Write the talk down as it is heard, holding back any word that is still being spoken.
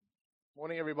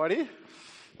Morning, everybody.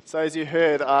 So as you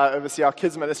heard, I oversee our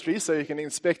kids ministry, so you can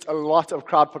expect a lot of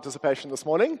crowd participation this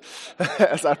morning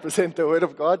as I present the Word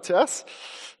of God to us.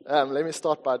 Let me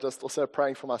start by just also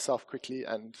praying for myself quickly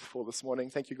and for this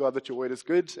morning. Thank you, God, that your Word is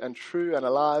good and true and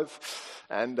alive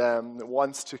and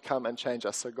wants to come and change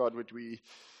us. So God, would you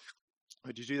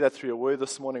do that through your Word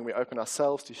this morning? We open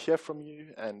ourselves to hear from you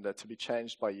and to be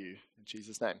changed by you. In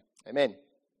Jesus' name, amen.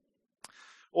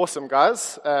 Awesome,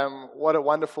 guys. What a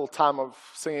wonderful time of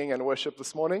singing and worship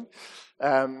this morning.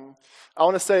 I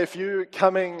want to say if you're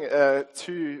coming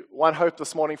to One Hope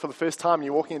this morning for the first time,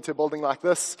 you're walking into a building like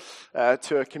this,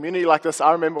 to a community like this.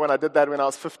 I remember when I did that when I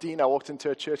was 15, I walked into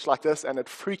a church like this and it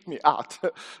freaked me out,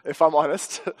 if I'm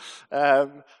honest.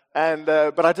 But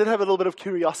I did have a little bit of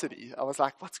curiosity. I was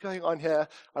like, what's going on here?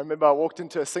 I remember I walked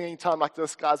into a singing time like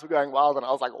this. Guys were going wild, and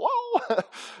I was like, whoa!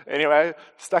 Anyway,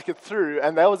 stuck it through,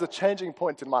 and that was a changing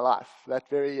point in my life, that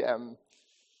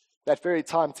very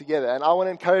time together. And I want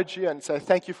to encourage you and say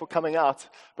thank you for coming out.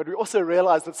 But we also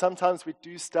realize that sometimes we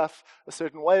do stuff a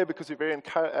certain way because we're very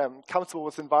comfortable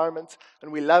with the environment,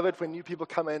 and we love it when new people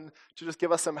come in to just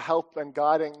give us some help and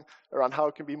guiding around how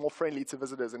it can be more friendly to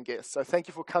visitors and guests. So thank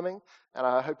you for coming, and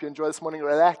I hope you enjoy this morning.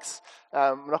 Relax.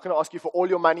 I'm not going to ask you for all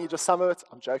your money, just some of it.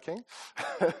 I'm joking.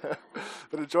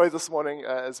 But enjoy this morning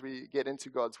as we get into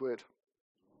God's Word.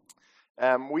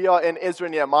 We are in Ezra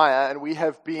and Nehemiah, and we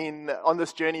have been on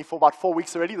this journey for about 4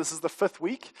 weeks already. This is the 5th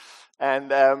week,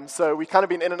 and so we've kind of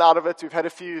been in and out of it. We've had a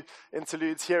few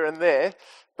interludes here and there,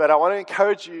 but I want to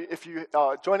encourage you, if you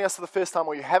are joining us for the first time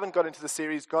or you haven't got into the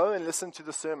series, go and listen to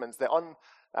the sermons. They're on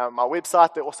our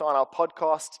website. They're also on our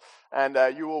podcast, and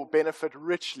you will benefit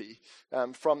richly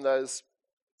from those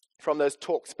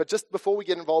talks. But just before we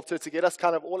get involved to get us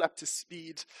kind of all up to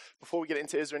speed, before we get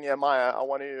into Ezra and Nehemiah, I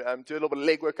want to do a little bit of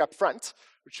legwork up front,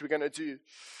 which we're going to do.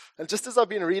 And just as I've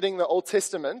been reading the Old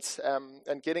Testament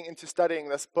and getting into studying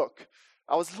this book,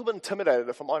 I was a little bit intimidated,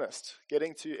 if I'm honest,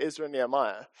 getting to Ezra and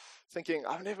Nehemiah, thinking,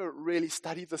 I've never really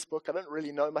studied this book. I don't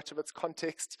really know much of its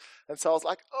context. And so I was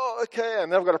like, oh, okay,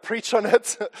 and then I've got to preach on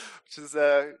it, which is,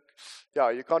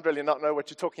 you can't really not know what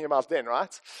you're talking about then,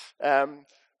 right?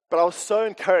 But I was so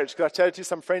encouraged because I chatted to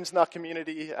some friends in our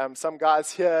community, some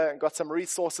guys here, and got some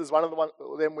resources. One of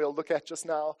them we'll look at just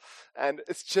now. And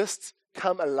it's just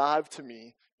come alive to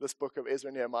me, this book of Ezra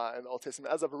and Nehemiah in the Old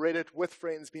Testament. As I've read it with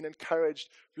friends, been encouraged,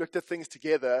 looked at things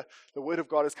together, the Word of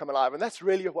God has come alive. And that's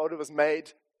really what it was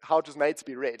made, how it was made to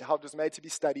be read, how it was made to be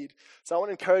studied. So I want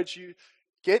to encourage you,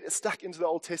 get stuck into the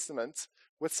Old Testament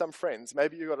with some friends.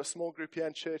 Maybe you've got a small group here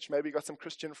in church. Maybe you've got some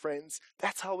Christian friends.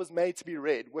 That's how it was made to be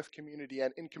read, with community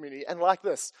and in community, and like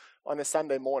this on a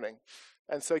Sunday morning.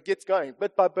 And so get going,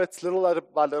 bit by bit, little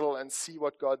by little, and see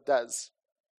what God does.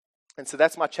 And so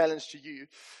that's my challenge to you.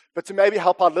 But to maybe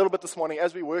help out a little bit this morning,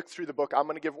 as we work through the book, I'm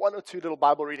going to give 1 or 2 little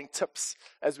Bible reading tips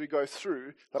as we go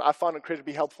through that I found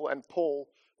incredibly helpful, and Paul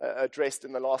addressed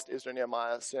in the last Ezra and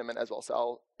Nehemiah sermon as well. So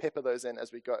I'll pepper those in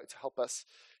as we go to help us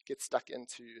get stuck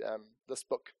into this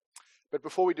book. But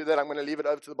before we do that, I'm going to leave it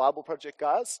over to the Bible Project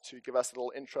guys to give us a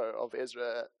little intro of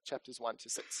Ezra chapters 1 to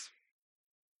 6.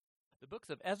 The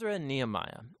books of Ezra and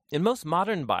Nehemiah. In most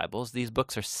modern Bibles, these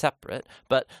books are separate,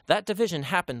 but that division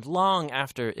happened long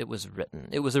after it was written.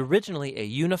 It was originally a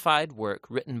unified work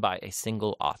written by a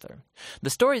single author. The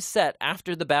story is set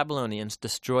after the Babylonians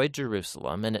destroyed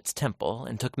Jerusalem and its temple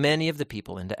and took many of the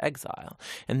people into exile.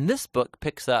 And this book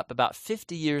picks up about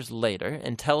 50 years later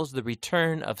and tells the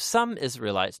return of some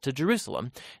Israelites to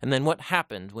Jerusalem, and then what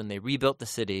happened when they rebuilt the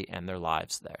city and their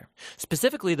lives there.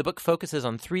 Specifically, the book focuses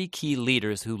on 3 key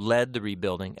leaders who led the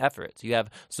rebuilding efforts. You have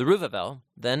Zerubbabel,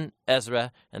 then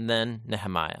Ezra, and then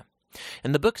Nehemiah.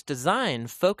 And the book's design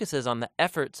focuses on the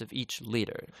efforts of each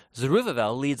leader.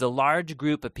 Zerubbabel leads a large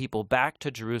group of people back to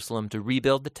Jerusalem to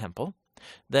rebuild the temple.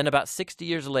 Then about 60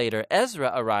 years later,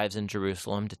 Ezra arrives in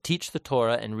Jerusalem to teach the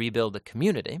Torah and rebuild the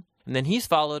community. And then he's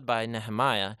followed by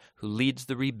Nehemiah, who leads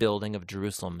the rebuilding of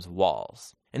Jerusalem's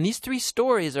walls. And these 3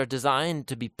 stories are designed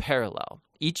to be parallel.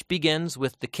 Each begins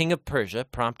with the king of Persia,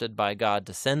 prompted by God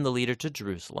to send the leader to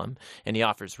Jerusalem, and he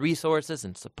offers resources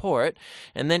and support,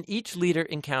 and then each leader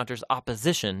encounters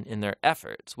opposition in their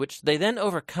efforts, which they then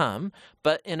overcome,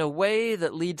 but in a way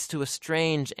that leads to a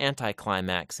strange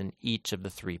anticlimax in each of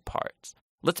the 3 parts.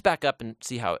 Let's back up and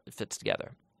see how it fits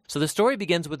together. So the story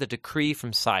begins with a decree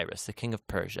from Cyrus, the king of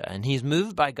Persia, and he's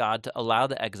moved by God to allow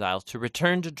the exiles to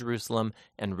return to Jerusalem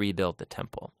and rebuild the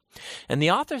temple. And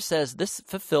the author says this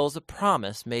fulfills a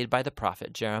promise made by the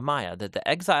prophet Jeremiah that the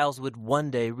exiles would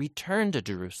one day return to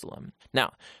Jerusalem.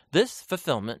 Now, This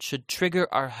fulfillment should trigger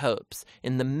our hopes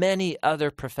in the many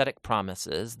other prophetic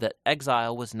promises that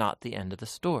exile was not the end of the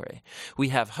story. We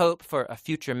have hope for a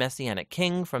future messianic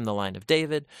king from the line of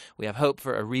David. We have hope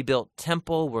for a rebuilt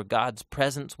temple where God's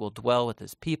presence will dwell with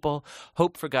his people.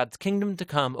 Hope for God's kingdom to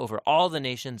come over all the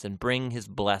nations and bring his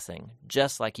blessing,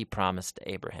 just like he promised to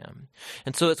Abraham.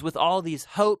 And so it's with all these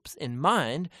hopes in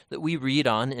mind that we read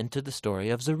on into the story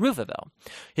of Zerubbabel.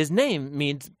 His name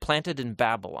means planted in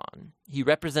Babylon. He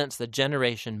represents the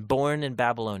generation born in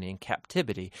Babylonian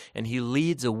captivity, and he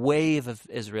leads a wave of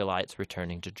Israelites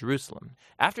returning to Jerusalem.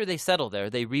 After they settle there,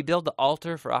 they rebuild the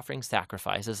altar for offering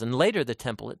sacrifices, and later the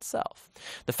temple itself.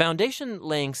 The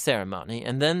foundation-laying ceremony,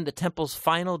 and then the temple's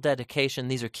final dedication,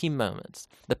 these are key moments.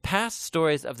 The past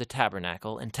stories of the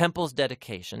tabernacle and temple's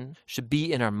dedication should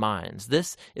be in our minds.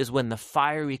 This is when the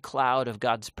fiery cloud of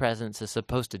God's presence is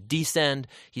supposed to descend.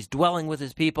 He's dwelling with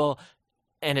his people,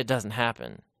 and it doesn't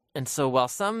happen. And so while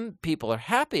some people are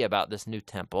happy about this new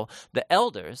temple, the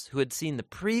elders who had seen the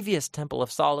previous temple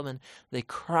of Solomon, they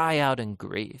cry out in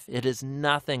grief. It is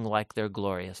nothing like their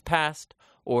glorious past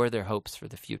or their hopes for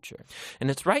the future. And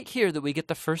it's right here that we get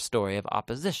the first story of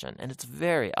opposition, and it's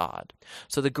very odd.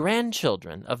 So the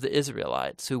grandchildren of the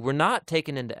Israelites who were not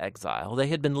taken into exile, they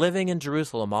had been living in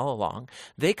Jerusalem all along,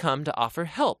 they come to offer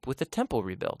help with the temple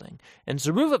rebuilding. And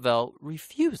Zerubbabel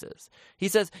refuses. He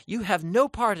says, "You have no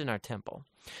part in our temple."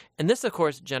 And this, of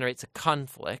course, generates a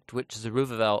conflict, which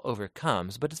Zerubbabel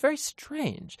overcomes, but it's very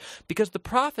strange, because the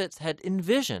prophets had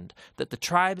envisioned that the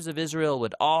tribes of Israel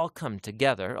would all come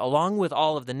together, along with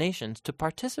all of the nations, to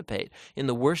participate in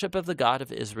the worship of the God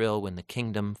of Israel when the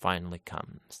kingdom finally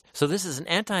comes. So this is an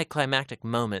anticlimactic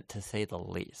moment, to say the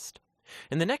least.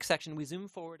 In the next section, we zoom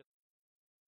forward.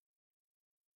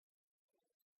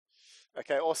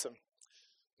 Okay, awesome.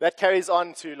 That carries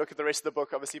on to look at the rest of the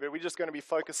book, obviously, but we're just going to be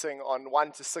focusing on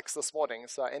 1 to 6 this morning,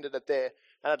 so I ended it there.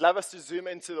 And I'd love us to zoom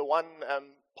into the one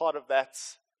part of that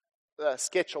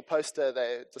sketch or poster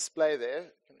they display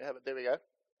there. Can we have it? There we go.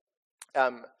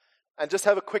 And just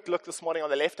have a quick look this morning on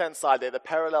the left-hand side there, the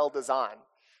parallel design.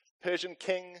 Persian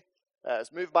king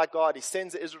is moved by God. He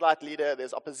sends the Israelite leader.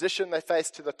 There's opposition they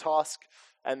face to the task,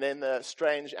 and then the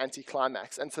strange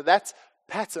anticlimax. And so that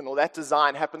pattern or that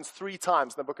design happens 3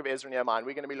 times in the book of Ezra and Nehemiah, and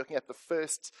we're going to be looking at the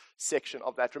first section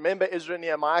of that. Remember, Ezra and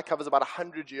Nehemiah covers about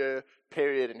 100-year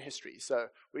period in history, so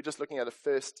we're just looking at the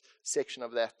first section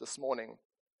of that this morning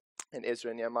in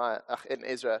Ezra and Nehemiah, in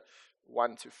Ezra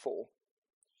 1 to 4.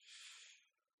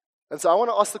 And so I want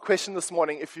to ask the question this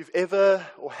morning, if you've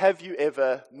ever, or have you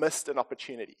ever missed an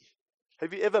opportunity?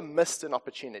 Have you ever missed an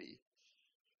opportunity?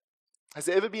 Has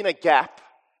there ever been a gap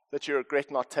that you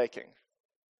regret not taking?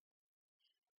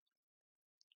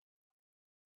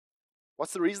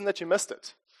 What's the reason that you missed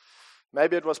it?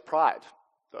 Maybe it was pride.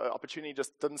 The opportunity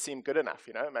just didn't seem good enough,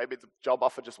 Maybe the job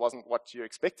offer just wasn't what you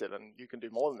expected, and you can do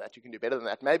more than that. You can do better than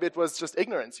that. Maybe it was just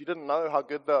ignorance. You didn't know how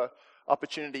good the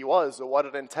opportunity was or what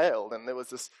it entailed, and there was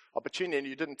this opportunity and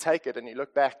you didn't take it, and you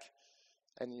look back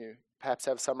and you perhaps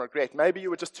have some regret. Maybe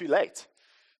you were just too late.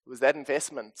 It was that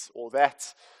investment or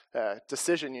that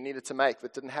decision you needed to make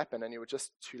that didn't happen, and you were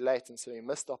just too late, and so you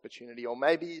missed the opportunity. Or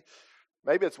maybe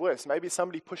it's worse. Maybe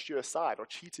somebody pushed you aside or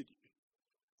cheated you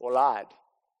or lied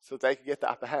so that they could get the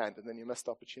upper hand, and then you missed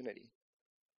the opportunity.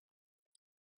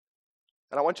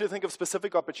 And I want you to think of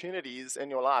specific opportunities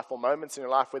in your life or moments in your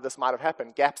life where this might have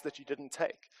happened, gaps that you didn't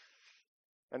take.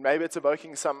 And maybe it's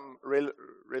evoking some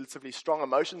relatively strong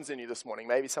emotions in you this morning,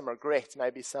 maybe some regret,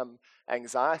 maybe some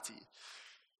anxiety,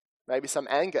 maybe some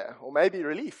anger, or maybe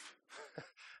relief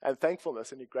and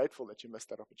thankfulness, and you're grateful that you missed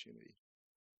that opportunity.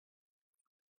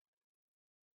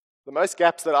 The most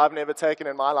gaps that I've never taken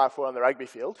in my life were on the rugby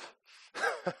field.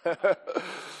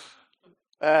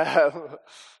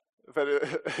 But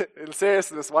in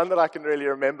seriousness, one that I can really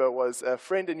remember was a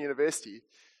friend in university,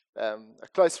 a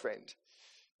close friend.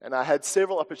 And I had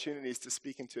several opportunities to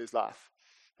speak into his life.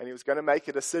 And he was going to make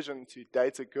a decision to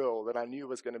date a girl that I knew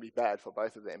was going to be bad for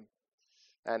both of them.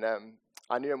 And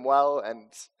I knew him well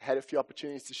and had a few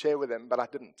opportunities to share with him, but I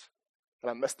didn't. And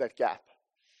I missed that gap.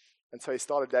 And so he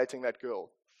started dating that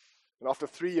girl. And after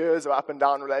 3 years of up and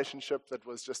down relationship that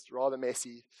was just rather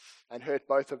messy and hurt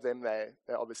both of them, they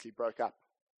obviously broke up.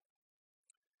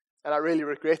 And I really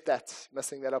regret that,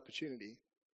 missing that opportunity.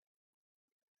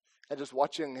 And just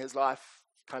watching his life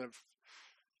kind of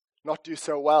not do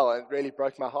so well, it really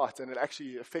broke my heart, and it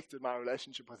actually affected my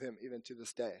relationship with him even to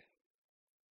this day.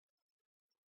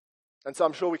 And so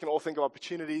I'm sure we can all think of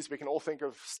opportunities. We can all think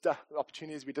of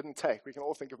opportunities we didn't take. We can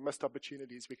all think of missed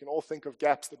opportunities. We can all think of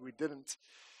gaps that we didn't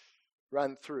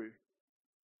run through.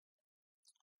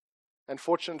 And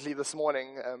fortunately this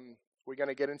morning, we're going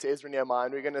to get into Ezra and Nehemiah,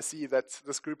 and we're going to see that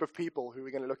this group of people who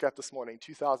we're going to look at this morning,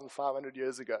 2,500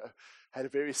 years ago, had a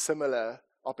very similar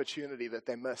opportunity that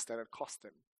they missed, and it cost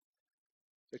them.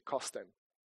 It cost them.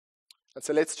 And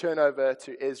so let's turn over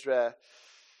to Ezra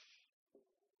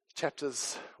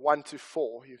chapters 1 to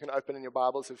 4. You can open in your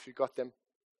Bibles if you've got them.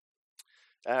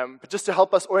 But just to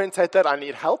help us orientate that, I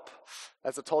need help.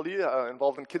 As I told you, I'm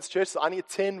involved in kids' church, so I need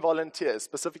 10 volunteers,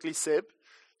 specifically Seb.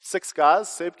 6 guys.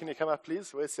 Seb, can you come up,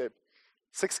 please? Where's Seb?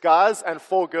 6 guys and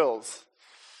 4 girls.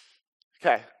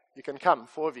 Okay, you can come,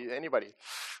 4 of you, anybody.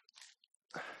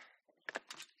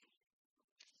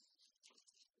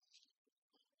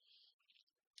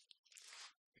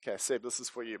 Okay, Seb, this is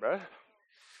for you, bro.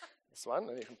 This one,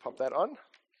 and you can pop that on.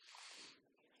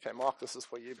 Okay, Mark, this is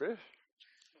for you, bro.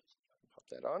 Pop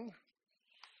that on.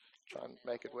 Try and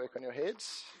make it work on your head.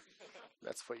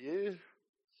 That's for you.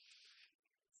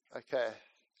 Okay.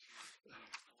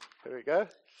 Here we go.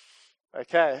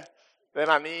 Okay. Then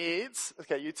I need,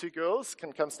 you 2 girls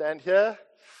can come stand here.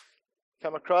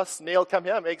 Come across. Neil, come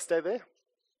here. Meg, stay there.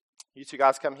 You 2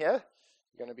 guys come here.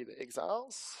 You're going to be the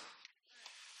exiles.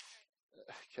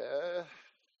 Okay.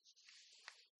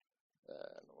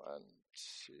 And 1,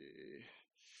 2,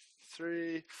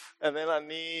 3. And then I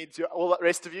need you, all the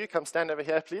rest of you, come stand over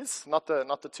here, please. Not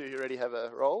the 2 who already have a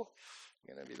role.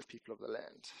 You're going to be the people of the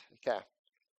land. Okay.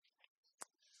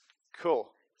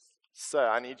 Cool. So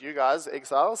I need you guys,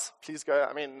 exiles. Please go,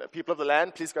 people of the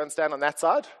land, please go and stand on that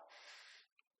side.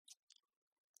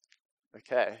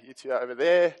 Okay, you 2 are over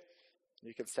there.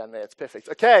 You can stand there. It's perfect.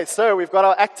 Okay, so we've got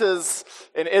our actors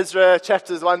in Ezra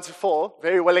chapters 1 to 4.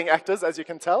 Very willing actors, as you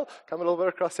can tell. Come a little bit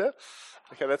across here.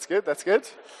 Okay, that's good. That's good.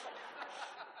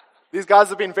 These guys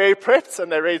have been very prepped,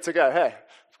 and they're ready to go. Hey,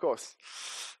 of course.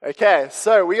 Okay,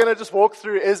 so we're going to just walk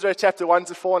through Ezra chapter 1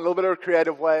 to 4 in a little bit of a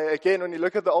creative way. Again, when you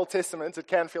look at the Old Testament, it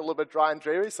can feel a little bit dry and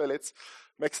dreary, so let's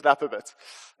mix it up a bit.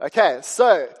 Okay,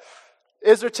 so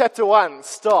Ezra chapter 1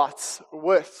 starts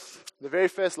with the very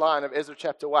first line of Ezra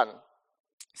chapter 1.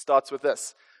 Starts with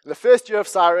this. In the first year of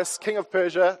Cyrus, king of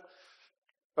Persia,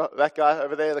 that guy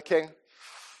over there, the king,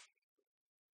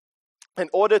 in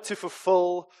order to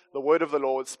fulfill the word of the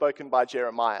Lord spoken by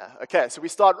Jeremiah. Okay, so we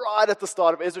start right at the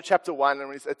start of Ezra chapter 1,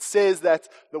 and it says that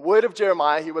the word of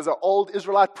Jeremiah, he was an old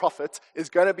Israelite prophet, is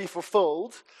going to be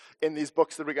fulfilled in these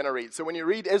books that we're going to read. So when you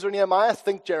read Ezra and Nehemiah,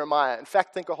 think Jeremiah. In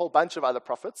fact, think a whole bunch of other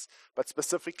prophets, but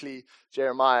specifically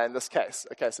Jeremiah in this case.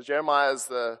 Okay, so Jeremiah is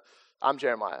I'm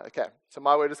Jeremiah. Okay, so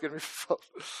my word is going to be fulfilled.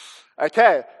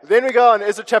 Okay, then we go on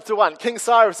Ezra chapter 1. King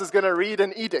Cyrus is going to read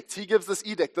an edict. He gives this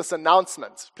edict, this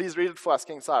announcement. Please read it for us,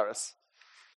 King Cyrus.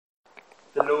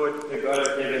 The Lord, the God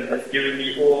of heaven, has given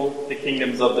me all the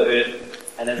kingdoms of the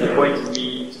earth and has appointed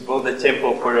me to build a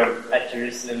temple for him at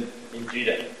Jerusalem in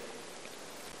Judah.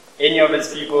 Any of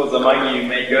his peoples among you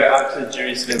may go up to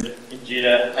Jerusalem in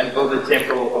Judah and build a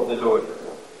temple of the Lord,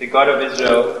 the God of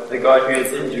Israel, the God who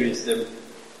is in Jerusalem.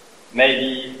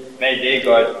 May their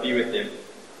God be with them.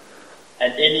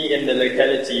 And any in the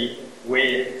locality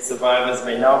where survivors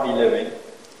may now be living,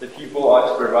 the people are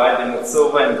to provide them with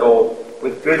silver and gold,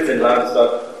 with goods and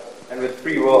livestock, and with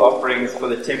free will offerings for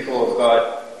the temple of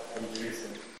God in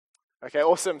Jerusalem. Okay,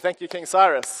 awesome. Thank you, King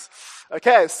Cyrus.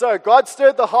 Okay, so God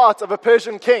stirred the heart of a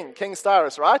Persian king, King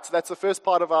Cyrus, right? That's the first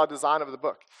part of our design of the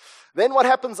book. Then what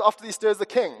happens after he stirs the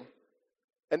king?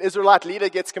 An Israelite leader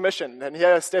gets commissioned, and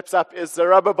here steps up is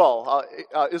Zerubbabel,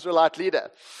 our Israelite leader.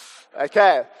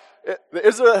 Okay,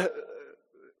 the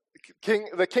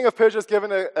king of Persia is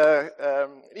given an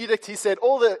edict. He said,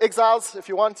 all the exiles, if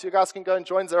you want, you guys can go and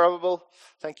join Zerubbabel.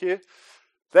 Thank you.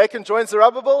 They can join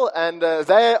Zerubbabel, and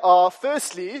they are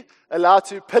firstly allowed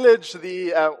to pillage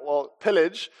the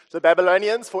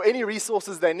Babylonians for any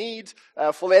resources they need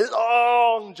for their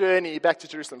long journey back to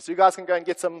Jerusalem. So you guys can go and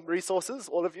get some resources,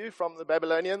 all of you, from the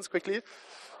Babylonians quickly.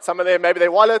 Some of them, maybe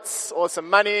their wallets or some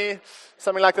money,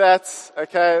 something like that.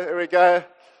 Okay, here we go.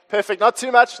 Perfect. Not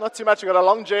too much. You've got a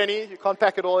long journey. You can't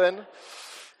pack it all in.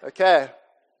 Okay.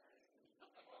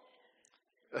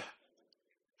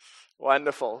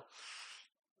 Wonderful.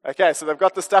 Okay, so they've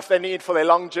got the stuff they need for their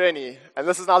long journey. And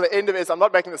this is now the end of Ezra. I'm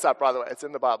not making this up, by the way. It's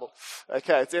in the Bible.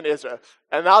 Okay, it's in Ezra.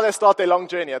 And now they start their long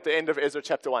journey at the end of Ezra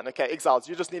chapter 1. Okay, exiles,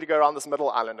 you just need to go around this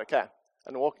middle island, okay?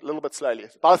 And walk a little bit slowly.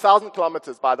 About 1,000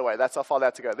 kilometers, by the way. That's how far they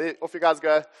have to go. There, off you guys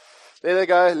go. There they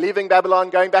go, leaving Babylon,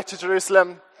 going back to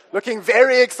Jerusalem. Looking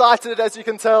very excited, as you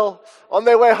can tell. On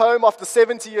their way home after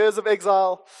 70 years of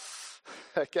exile.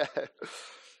 Okay.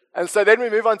 And so then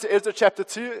we move on to Ezra chapter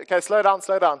 2. Okay, slow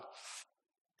down.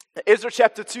 Ezra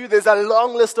chapter 2, there's a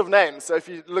long list of names. So if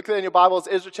you look there in your Bibles,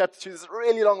 Ezra chapter 2, there's a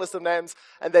really long list of names.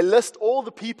 And they list all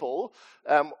the people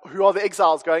who are the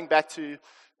exiles going back to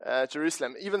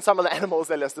Jerusalem. Even some of the animals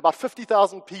they list. About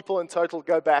 50,000 people in total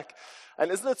go back.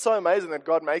 And isn't it so amazing that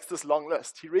God makes this long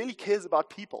list? He really cares about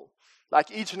people. Like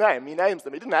each name, he names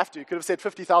them. He didn't have to. He could have said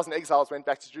 50,000 exiles went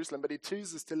back to Jerusalem, but he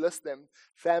chooses to list them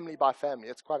family by family.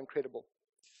 It's quite incredible.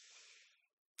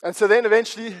 And so then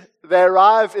eventually they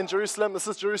arrive in Jerusalem. This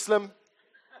is Jerusalem.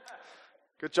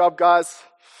 Good job, guys.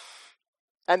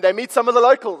 And they meet some of the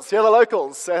locals. Here are the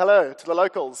locals. Say hello to the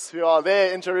locals who are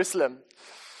there in Jerusalem.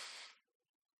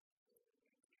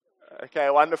 Okay,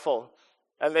 wonderful.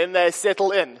 And then they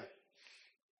settle in.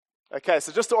 Okay,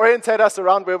 so just to orientate us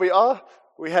around where we are,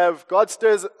 we have God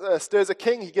stirs a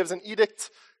king. He gives an edict,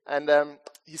 and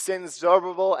he sends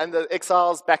Zerubbabel and the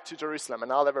exiles back to Jerusalem. And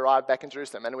now they've arrived back in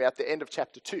Jerusalem, and we're at the end of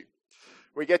chapter 2.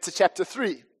 We get to chapter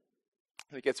 3.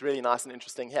 It gets really nice and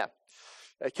interesting here.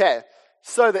 Okay,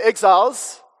 so the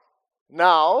exiles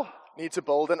now need to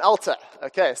build an altar.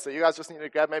 Okay, so you guys just need to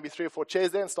grab maybe 3 or 4 chairs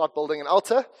there and start building an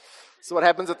altar. So what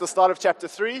happens at the start of chapter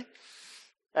 3?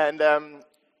 And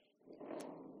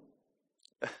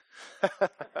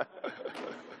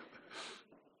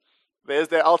there's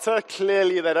their altar.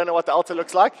 Clearly, they don't know what the altar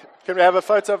looks like. Can we have a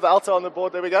photo of the altar on the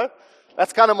board? There we go.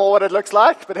 That's kind of more what it looks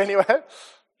like. But anyway,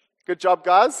 good job,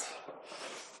 guys.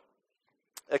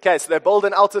 Okay, so they build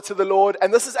an altar to the Lord.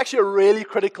 And this is actually a really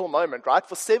critical moment, right?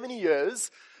 For 70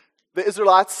 years, the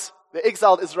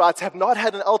exiled Israelites, have not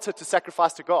had an altar to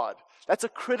sacrifice to God. That's a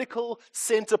critical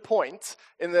center point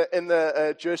in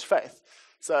the Jewish faith.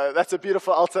 So that's a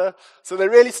beautiful altar. So they're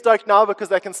really stoked now because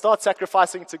they can start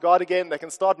sacrificing to God again. They can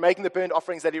start making the burnt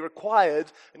offerings that he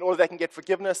required in order they can get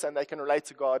forgiveness and they can relate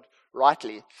to God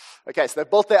rightly. Okay, so they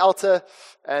built their altar,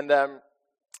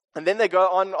 and then they go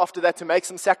on after that to make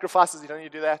some sacrifices. You don't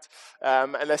need to do that.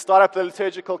 And they start up the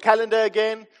liturgical calendar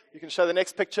again. You can show the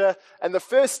next picture. And the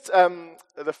first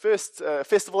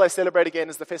festival they celebrate again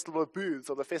is the Festival of Booths,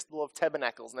 or the Festival of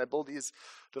Tabernacles. And they build these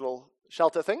little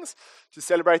shelter things to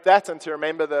celebrate that and to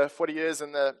remember the 40 years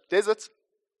in the desert.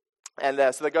 And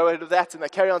so they go ahead with that and they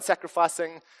carry on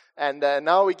sacrificing. And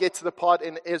now we get to the part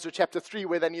in Ezra chapter 3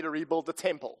 where they need to rebuild the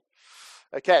temple.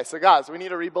 Okay, so guys, we need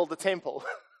to rebuild the temple.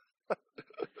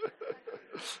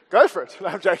 Go for it. No,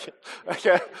 I'm joking.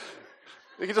 Okay.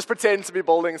 You can just pretend to be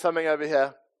building something over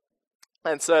here.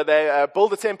 And so they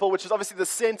build the temple, which is obviously the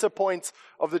center point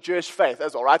of the Jewish faith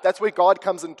as well, right? That's where God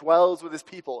comes and dwells with his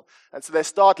people. And so they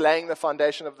start laying the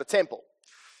foundation of the temple.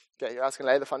 Okay, you guys can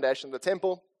lay the foundation of the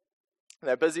temple. And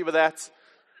they're busy with that.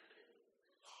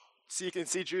 So you can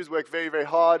see Jews work very, very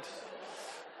hard,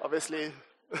 obviously.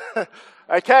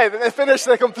 Okay, then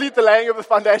they complete the laying of the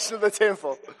foundation of the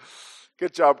temple.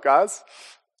 Good job, guys.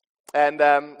 And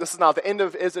this is now the end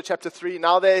of Ezra chapter 3.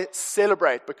 Now they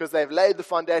celebrate because they've laid the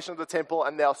foundation of the temple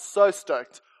and they are so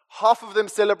stoked. Half of them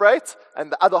celebrate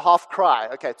and the other half cry.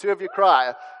 Okay, 2 of you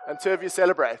cry and 2 of you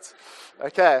celebrate.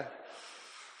 Okay.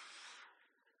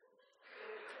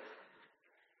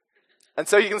 And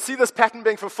so you can see this pattern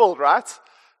being fulfilled, right?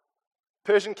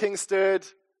 Persian king stirred.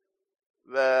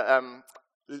 The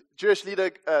Jewish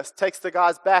leader takes the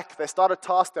guys back. They start a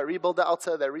task. They rebuild the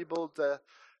altar. They rebuild the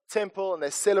temple, and they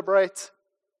celebrate.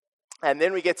 And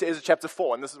then we get to Ezra chapter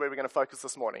 4, and this is where we're going to focus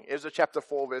this morning. Ezra chapter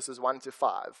 4, verses 1 to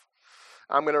 5.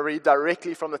 I'm going to read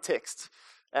directly from the text.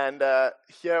 And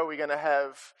here we're going to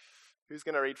have, who's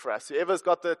going to read for us? Whoever's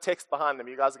got the text behind them,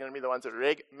 you guys are going to be the ones that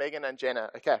read. Megan and Jenna.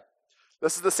 Okay.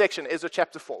 This is the section, Ezra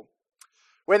chapter 4.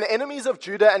 When the enemies of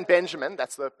Judah and Benjamin,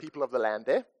 that's the people of the land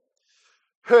there,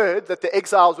 heard that the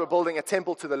exiles were building a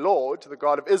temple to the Lord, to the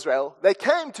God of Israel, they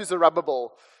came to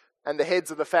Zerubbabel and the heads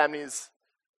of the families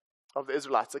of the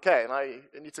Israelites. Okay, now you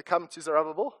need to come to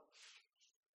Zerubbabel.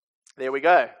 There we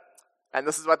go. And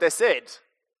this is what they said.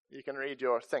 You can read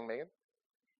your thing, Megan.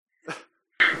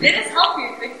 Let us help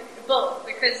you build,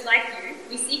 because like you,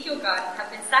 we seek your God and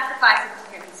have been sacrificing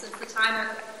to him since the time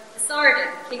of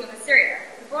Esarhaddon, king of Assyria,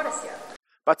 who brought us here.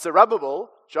 But Zerubbabel,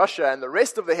 Joshua, and the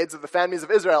rest of the heads of the families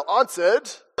of Israel answered,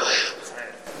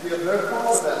 we have no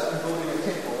part of that in building a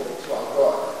temple to our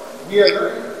God. We are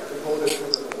going to build it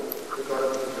for the Lord, the God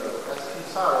of Israel, as King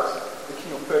Cyrus, the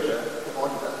king of Persia,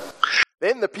 commanded us.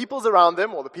 Then the peoples around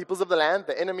them, or the peoples of the land,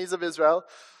 the enemies of Israel,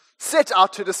 set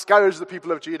out to discourage the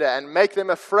people of Judah and make them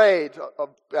afraid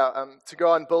to go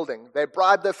on building. They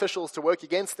bribed the officials to work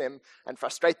against them and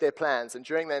frustrate their plans. And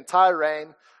during the entire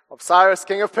reign of Cyrus,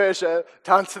 king of Persia,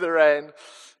 down to the reign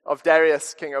of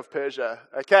Darius, king of Persia.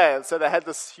 Okay, and so they had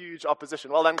this huge opposition.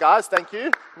 Well done, guys. Thank you.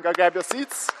 You can go grab your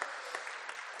seats.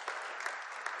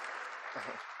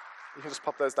 You can just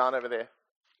pop those down over there.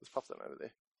 Just pop them over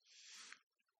there.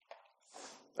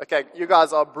 Okay, you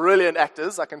guys are brilliant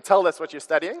actors. I can tell that's what you're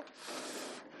studying.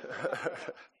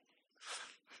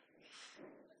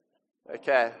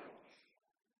 Okay.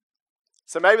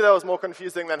 So maybe that was more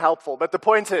confusing than helpful, but the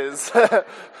point is, go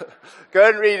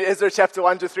and read Ezra chapter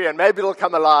 1 to 3, and maybe it'll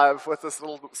come alive with this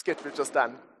little skit we've just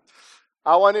done.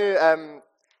 I want to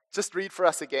just read for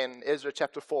us again Ezra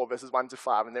chapter 4, verses 1 to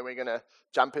 5, and then we're going to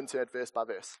jump into it verse by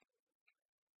verse.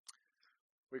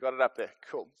 We got it up there.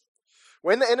 Cool.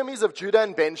 When the enemies of Judah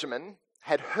and Benjamin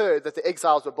had heard that the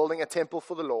exiles were building a temple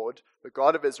for the Lord, the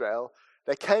God of Israel,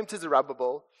 they came to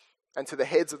Zerubbabel and to the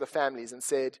heads of the families and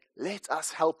said, "Let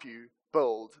us help you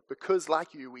build, because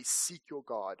like you, we seek your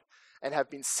God and have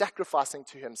been sacrificing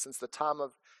to him since the time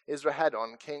of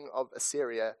Esarhaddon, king of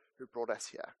Assyria, who brought us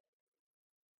here."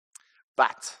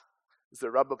 But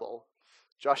Zerubbabel,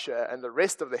 Joshua, and the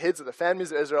rest of the heads of the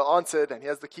families of Israel answered, and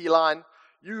here's the key line,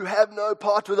 "You have no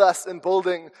part with us in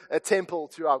building a temple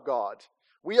to our God.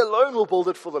 We alone will build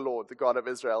it for the Lord, the God of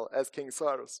Israel, as King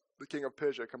Cyrus, the king of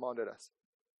Persia, commanded us."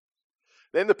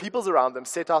 Then the peoples around them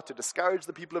set out to discourage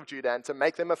the people of Judah and to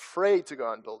make them afraid to go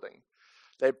on building.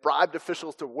 They bribed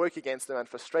officials to work against them and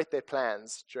frustrate their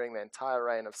plans during the entire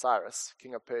reign of Cyrus,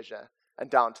 king of Persia, and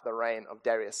down to the reign of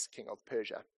Darius, king of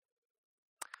Persia.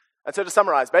 And so to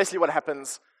summarize, basically what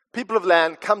happens, people of the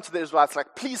land come to the Israelites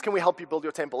like, "Please, can we help you build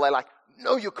your temple?" They're like,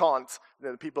 "No, you can't." And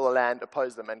then the people of the land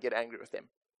oppose them and get angry with them.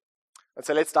 And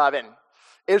so let's dive in.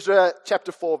 Ezra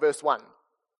chapter 4, verse 1.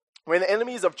 When the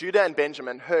enemies of Judah and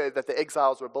Benjamin heard that the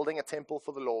exiles were building a temple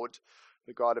for the Lord,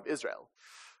 the God of Israel.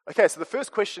 Okay, so the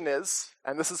first question is,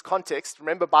 and this is context.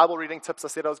 Remember Bible reading tips I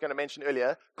said I was going to mention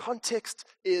earlier? Context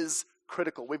is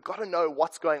critical. We've got to know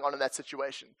what's going on in that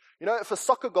situation. You know, if a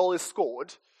soccer goal is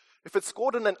scored, if it's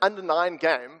scored in an under-9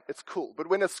 game, it's cool. But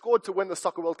when it's scored to win the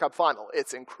Soccer World Cup final,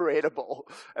 it's incredible.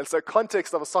 And so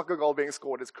context of a soccer goal being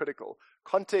scored is critical.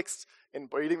 Context in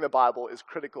reading the Bible is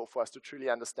critical for us to truly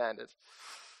understand it.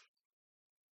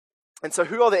 And so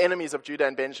who are the enemies of Judah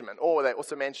and Benjamin? Or they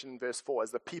also mention in verse 4 as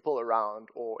the people around,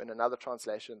 or in another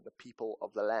translation, the people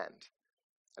of the land.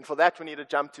 And for that, we need to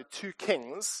jump to 2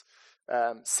 Kings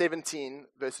 17,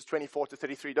 verses 24 to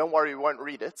 33. Don't worry, we won't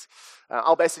read it.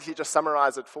 I'll basically just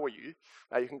summarize it for you.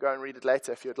 You can go and read it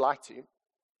later if you'd like to.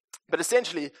 But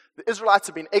essentially, the Israelites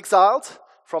have been exiled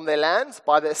from their land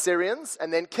by the Assyrians,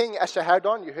 and then King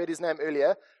Esarhaddon, you heard his name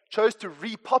earlier, chose to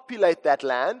repopulate that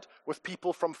land with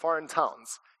people from foreign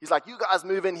towns. He's like, "You guys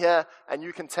move in here and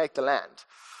you can take the land."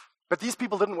 But these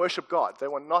people didn't worship God. They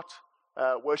were not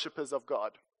worshippers of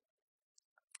God.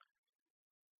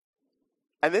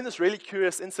 And then this really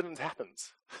curious incident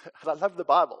happens. And I love the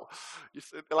Bible.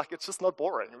 It's just not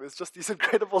boring. There's just these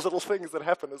incredible little things that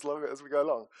happen as we go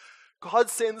along. God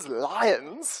sends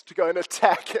lions to go and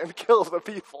attack and kill the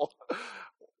people.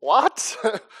 What?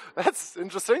 That's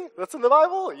interesting. That's in the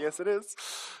Bible? Yes, it is.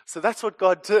 So that's what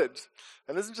God did.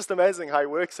 And isn't it just amazing how he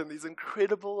works in these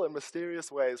incredible and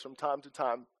mysterious ways from time to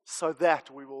time so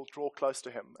that we will draw close to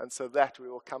him and so that we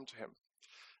will come to him.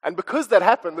 And because that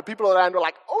happened, the people of the land were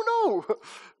like, "Oh no,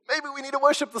 maybe we need to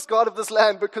worship this God of this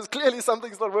land because clearly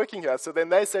something's not working here." So then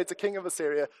they say to King of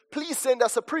Assyria, "Please send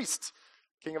us a priest."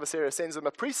 King of Assyria sends them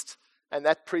a priest, and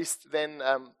that priest then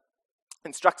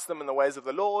instructs them in the ways of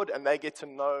the Lord, and they get to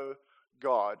know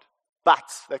God.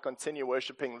 But they continue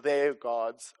worshiping their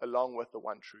gods along with the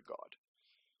one true God.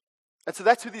 And so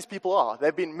that's who these people are.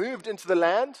 They've been moved into the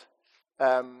land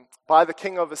by the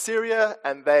king of Assyria,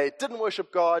 and they didn't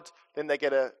worship God. Then they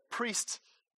get a priest,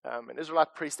 an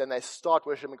Israelite priest, and they start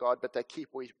worshiping God, but they keep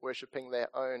worshiping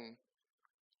their own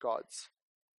gods.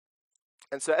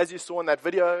 And so as you saw in that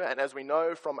video, and as we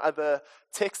know from other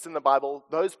texts in the Bible,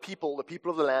 those people, the people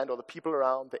of the land or the people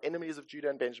around, the enemies of Judah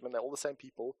and Benjamin, they're all the same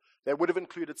people. They would have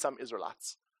included some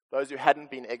Israelites, those who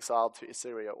hadn't been exiled to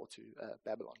Assyria or to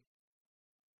Babylon.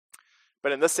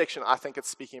 But in this section, I think it's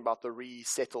speaking about the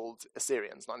resettled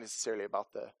Assyrians, not necessarily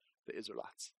about the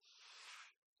Israelites.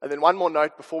 And then one more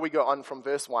note before we go on from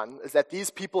verse 1 is that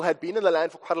these people had been in the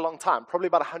land for quite a long time, probably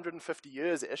about 150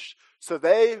 years-ish. So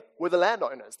they were the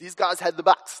landowners. These guys had the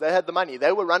bucks. They had the money.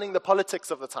 They were running the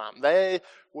politics of the time. They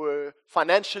were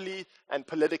financially and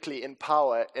politically in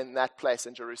power in that place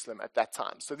in Jerusalem at that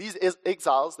time. So these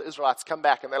exiles, the Israelites, come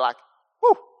back and they're like,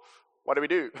 "Whoo, what do we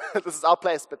do? This is our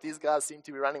place, but these guys seem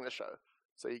to be running the show."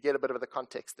 So you get a bit of the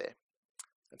context there.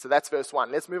 And so that's verse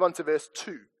 1. Let's move on to verse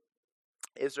 2.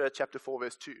 Ezra chapter 4,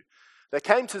 verse 2. They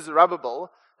came to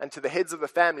Zerubbabel and to the heads of the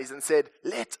families and said,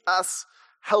 "Let us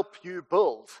help you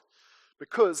build,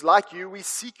 because like you, we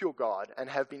seek your God and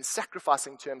have been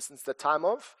sacrificing to him since the time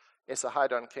of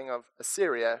Esarhaddon, king of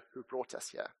Assyria, who brought us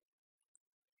here."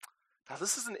 Now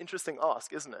this is an interesting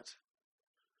ask, isn't it?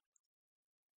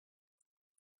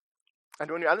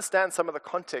 And when you understand some of the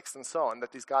context and so on,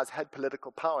 that these guys had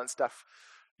political power and stuff,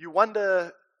 you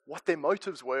wonder, what their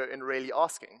motives were in really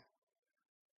asking.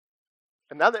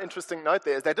 Another interesting note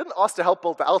there is they didn't ask to help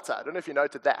build the altar. I don't know if you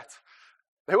noted that.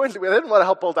 They didn't want to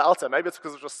help build the altar. Maybe it's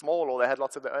because it was just small or they had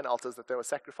lots of their own altars that they were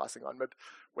sacrificing on. But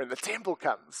when the temple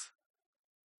comes,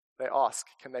 they ask,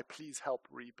 can they please help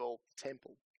rebuild the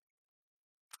temple?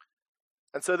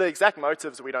 And so the exact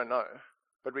motives we don't know.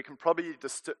 But we can probably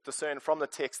discern from the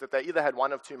text that they either had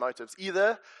one of two motives.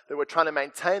 Either they were trying to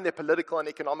maintain their political and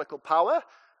economical power,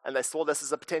 and they saw this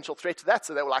as a potential threat to that,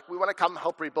 so they were like, we want to come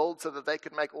help rebuild so that they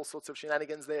could make all sorts of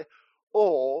shenanigans there.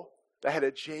 Or they had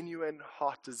a genuine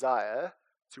heart desire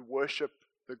to worship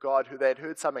the God who they had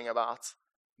heard something about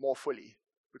more fully,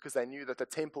 because they knew that the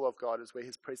temple of God is where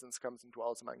his presence comes and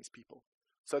dwells among his people.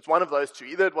 So it's one of those two.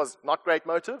 Either it was not great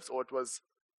motives, or it was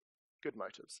good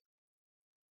motives.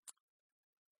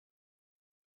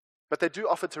 But they do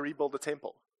offer to rebuild the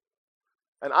temple.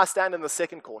 And I stand in the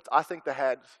second court. I think they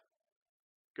had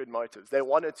good motives. They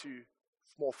wanted to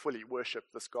more fully worship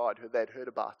this God who they'd heard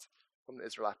about from the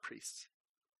Israelite priests.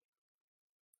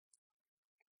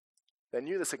 They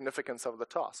knew the significance of the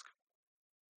task.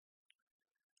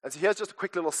 And so here's just a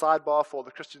quick little sidebar for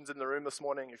the Christians in the room this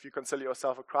morning. If you consider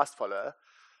yourself a Christ follower,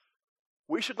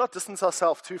 we should not distance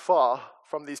ourselves too far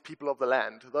from these people of the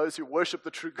land, those who worship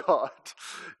the true God,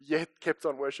 yet kept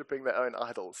on worshiping their own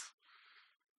idols.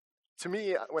 To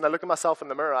me, when I look at myself in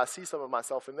the mirror, I see some of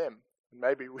myself in them. And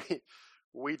maybe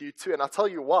we do too. And I'll tell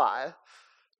you why.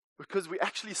 Because we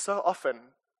actually so often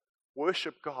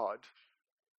worship God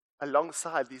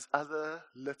alongside these other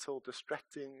little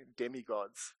distracting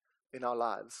demigods in our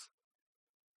lives.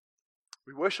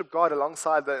 We worship God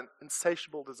alongside the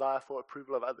insatiable desire for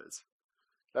approval of others.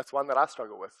 That's one that I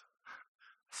struggle with.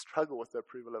 I struggle with the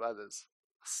approval of others.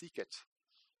 I seek it.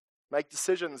 Make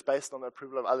decisions based on the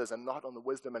approval of others and not on the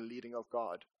wisdom and leading of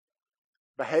God.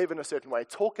 Behave in a certain way,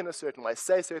 talk in a certain way,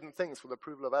 say certain things for the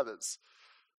approval of others,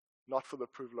 not for the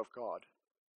approval of God.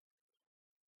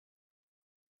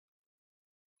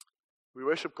 We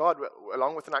worship God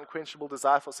along with an unquenchable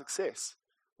desire for success.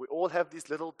 We all have these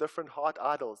little different heart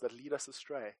idols that lead us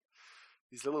astray.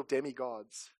 These little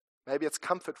demigods. Maybe it's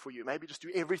comfort for you. Maybe just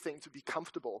do everything to be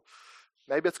comfortable.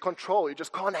 Maybe it's control. You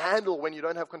just can't handle when you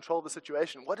don't have control of the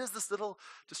situation. What is this little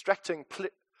distracting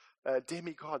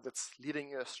demigod that's leading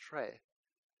you astray?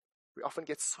 We often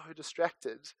get so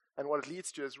distracted, and what it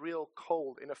leads to is real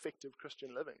cold, ineffective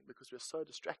Christian living, because we're so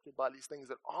distracted by these things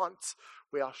that aren't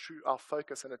where our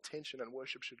focus and attention and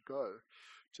worship should go,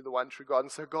 to the one true God.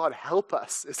 And so God, help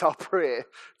us, is our prayer,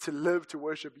 to live to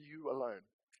worship you alone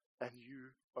and you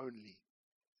only.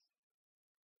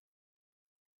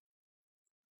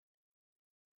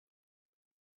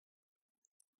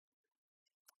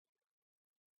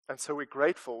 And so we're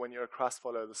grateful when you're a Christ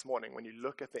follower this morning, when you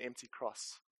look at the empty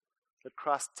cross, that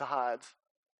Christ died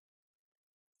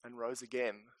and rose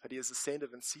again, that he has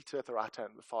ascended and seated at the right hand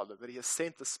of the Father, that he has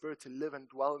sent the Spirit to live and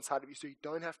dwell inside of you so you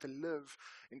don't have to live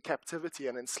in captivity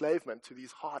and enslavement to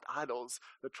these heart idols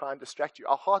that try and distract you.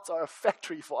 Our hearts are a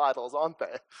factory for idols, aren't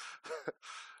they?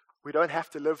 We don't have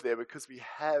to live there because we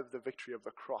have the victory of the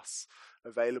cross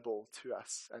available to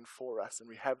us and for us, and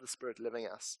we have the Spirit living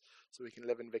us so we can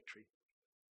live in victory.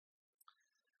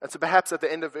 And so perhaps at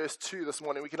the end of verse 2 this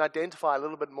morning, we can identify a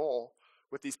little bit more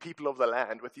with these people of the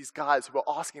land, with these guys who were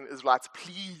asking the Israelites,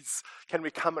 please, can we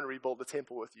come and rebuild the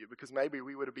temple with you? Because maybe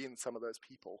we would have been some of those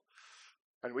people.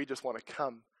 And we just want to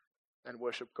come and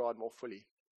worship God more fully.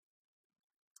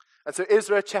 And so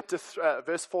Ezra chapter 4,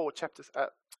 verse 3,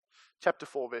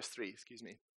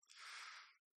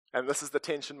 And this is the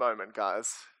tension moment,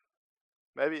 guys.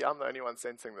 Maybe I'm the only one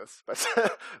sensing this, but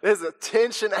there's a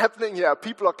tension happening here.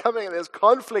 People are coming and there's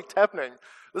conflict happening.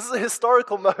 This is a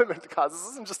historical moment, guys. This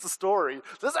isn't just a story.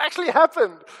 This actually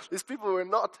happened. These people were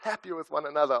not happy with one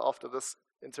another after this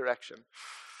interaction.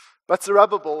 But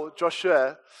Zerubbabel,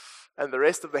 Joshua, and the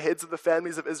rest of the heads of the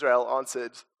families of Israel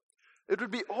answered, it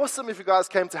would be awesome if you guys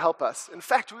came to help us. In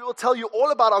fact, we will tell you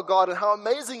all about our God and how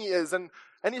amazing he is and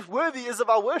if worthy is of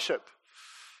our worship.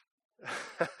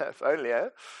 If only, eh?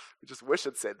 We just wish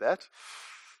it said that,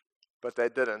 but they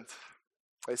didn't.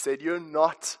 They said, you have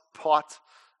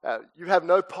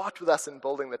no part with us in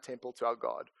building the temple to our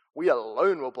God. We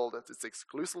alone will build it. It's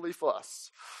exclusively for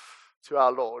us, to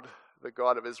our Lord, the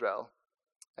God of Israel,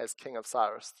 as King of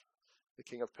Cyrus, the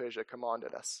king of Persia,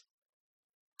 commanded us.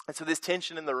 And so there's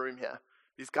tension in the room here.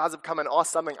 These guys have come and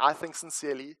asked something, I think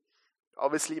sincerely.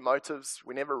 Obviously, motives,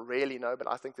 we never really know, but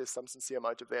I think there's some sincere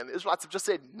motive there. And the Israelites have just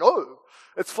said, no,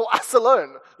 it's for us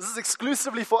alone. This is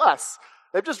exclusively for us.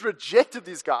 They've just rejected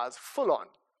these guys full on.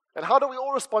 And how do we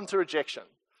all respond to rejection?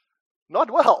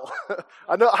 Not well.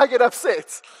 I know I get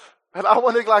upset. And I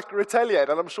want to retaliate,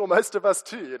 and I'm sure most of us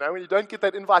too, when you don't get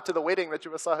that invite to the wedding that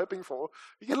you were so hoping for,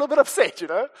 you get a little bit upset,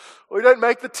 or you don't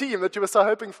make the team that you were so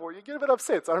hoping for, you get a bit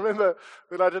upset. So I remember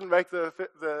when I didn't make the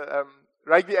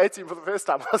rugby A team for the first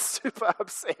time, I was super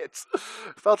upset.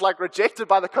 Felt like rejected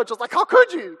by the coach. I was like, how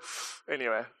could you?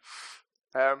 Anyway,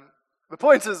 the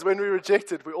point is, when we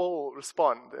rejected, we all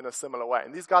respond in a similar way,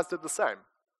 and these guys did the same.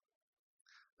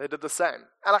 They did the same.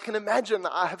 And I can imagine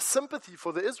I have sympathy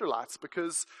for the Israelites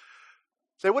because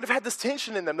they would have had this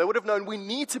tension in them. They would have known we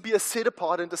need to be a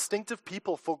set-apart and distinctive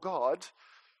people for God.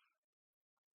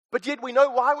 But yet we know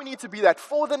why we need to be that,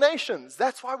 for the nations.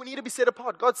 That's why we need to be set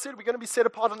apart. God said we're going to be set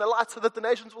apart in the light so that the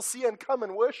nations will see and come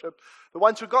and worship the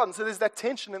one true God. And so there's that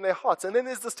tension in their hearts. And then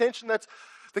there's this tension that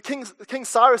King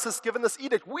Cyrus has given this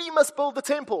edict. We must build the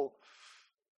temple.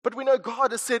 But we know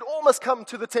God has said all must come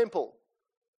to the temple.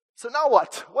 So now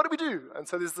what? What do we do? And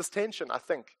so there's this tension, I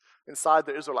think, inside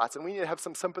the Israelites. And we need to have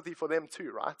some sympathy for them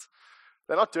too, right?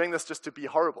 They're not doing this just to be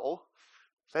horrible.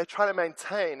 They're trying to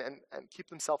maintain and keep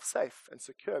themselves safe and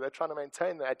secure. They're trying to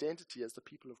maintain their identity as the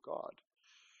people of God.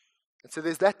 And so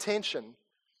there's that tension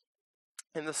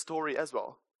in the story as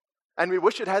well. And we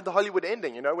wish it had the Hollywood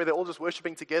ending, where they're all just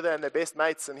worshiping together and they're best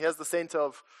mates, and here's the center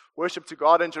of worship to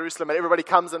God in Jerusalem, and everybody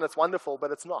comes and it's wonderful, but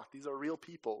it's not. These are real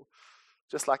people,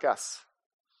 just like us.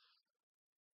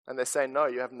 And they say, no,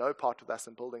 you have no part with us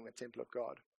in building the temple of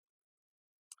God.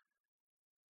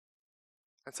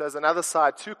 And so as another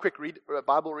side, two quick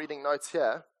Bible reading notes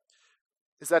here,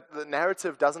 is that the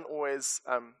narrative doesn't always,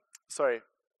 a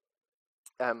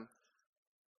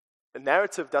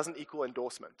narrative doesn't equal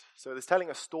endorsement. So there's telling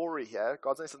a story here.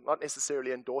 God's not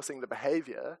necessarily endorsing the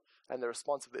behavior and the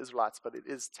response of the Israelites, but it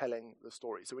is telling the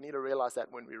story. So we need to realize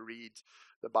that when we read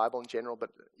the Bible in general, but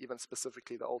even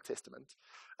specifically the Old Testament.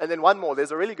 And then one more,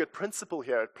 there's a really good principle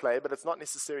here at play, but it's not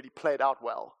necessarily played out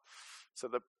well. So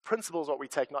the principle is what we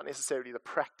take, not necessarily the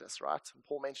practice, right? And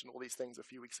Paul mentioned all these things a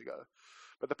few weeks ago.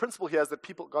 But the principle here is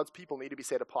that God's people need to be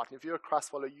set apart. And if you're a Christ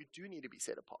follower, you do need to be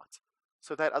set apart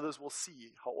so that others will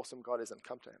see how awesome God is and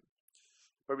come to him.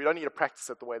 But we don't need to practice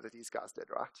it the way that these guys did,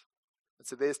 right? And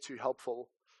so there's two helpful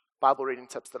Bible reading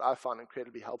tips that I found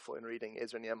incredibly helpful in reading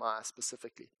Ezra and Nehemiah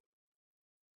specifically.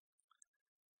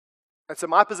 And so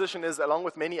my position is, along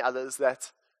with many others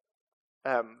that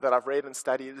I've read and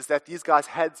studied, is that these guys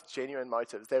had genuine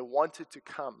motives. They wanted to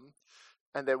come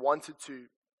and they wanted to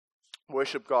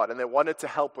worship God, and they wanted to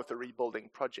help with the rebuilding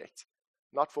project.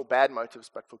 Not for bad motives,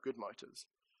 but for good motives.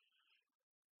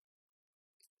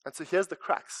 And so here's the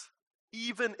crux.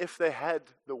 Even if they had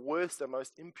the worst and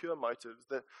most impure motives,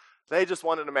 they just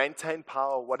wanted to maintain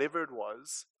power, whatever it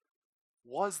was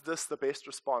this the best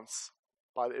response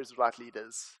by the Israelite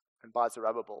leaders and by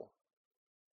Zerubbabel?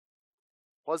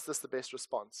 Was this the best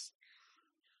response?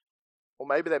 Or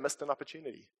maybe they missed an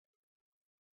opportunity.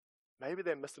 Maybe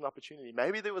they missed an opportunity.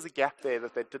 Maybe there was a gap there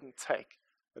that they didn't take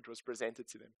that was presented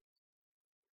to them.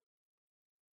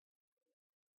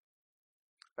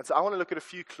 And so I want to look at a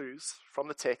few clues from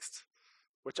the text,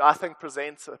 which I think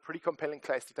presents a pretty compelling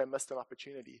case that they missed an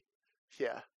opportunity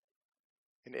here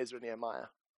in Ezra and Nehemiah.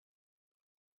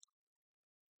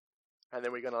 And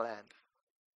then we're going to land.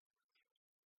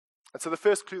 And so the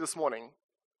first clue this morning,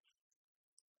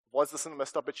 was this a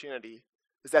missed opportunity,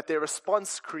 is that their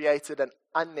response created an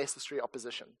unnecessary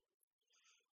opposition.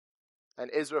 And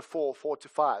Ezra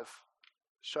 4:4-5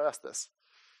 show us this.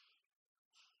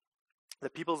 The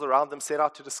peoples around them set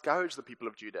out to discourage the people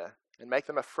of Judah and make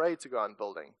them afraid to go on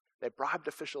building. They bribed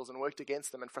officials and worked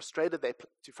against them and frustrate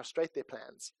their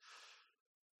plans.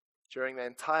 During the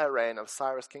entire reign of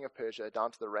Cyrus, king of Persia,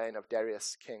 down to the reign of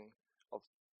Darius, king of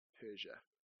Persia.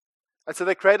 And so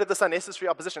they created this unnecessary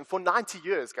opposition. For 90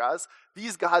 years, guys,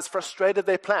 these guys frustrated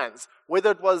their plans. Whether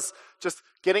it was just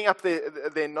getting up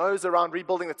their nose around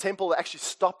rebuilding the temple, they actually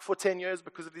stopped for 10 years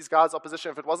because of these guys' opposition.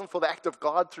 If it wasn't for the act of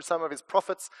God through some of his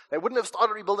prophets, they wouldn't have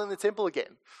started rebuilding the temple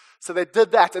again. So they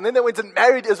did that. And then they went and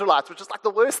married Israelites, which is like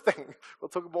the worst thing. We'll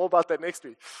talk more about that next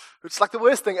week. Which is like the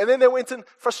worst thing. And then they went and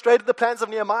frustrated the plans of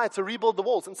Nehemiah to rebuild the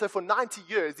walls. And so for 90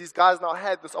 years, these guys now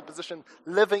had this opposition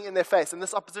living in their face. And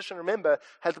this opposition, remember,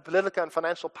 had the political and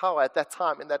financial power at that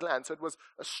time in that land. So it was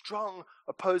a strong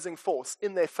opposing force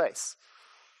in their face.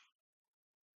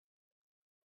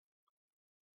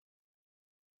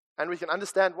 And we can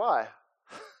understand why.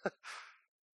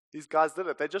 These guys did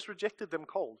it. They just rejected them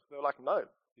cold. They were like, no,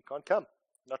 you can't come.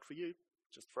 Not for you,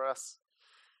 just for us.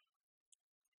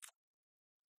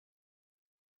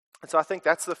 And so I think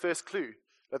that's the first clue,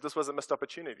 that this was a missed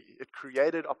opportunity. It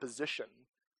created opposition,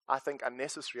 I think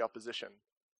unnecessary opposition,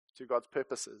 to God's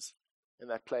purposes in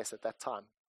that place at that time.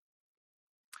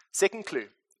 Second clue.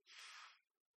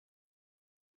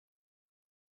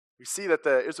 we see that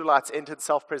the Israelites entered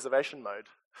self-preservation mode.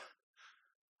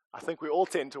 I think we all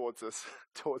tend towards this,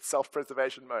 towards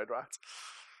self-preservation mode, right?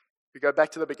 We go back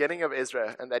to the beginning of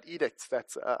Ezra and that edict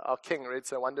that our king read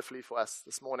so wonderfully for us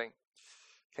this morning,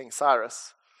 King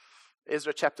Cyrus.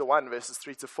 Ezra chapter 1, verses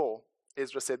 3 to 4.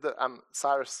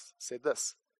 Cyrus said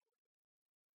this: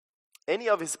 any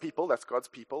of his people, that's God's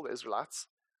people, the Israelites,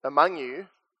 among you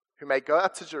who may go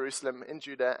up to Jerusalem in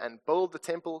Judah and build the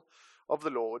temple of the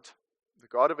Lord, the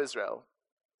God of Israel,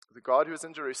 the God who is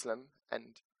in Jerusalem,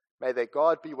 and may their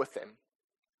God be with them.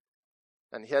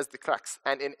 And here's the crux.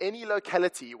 And in any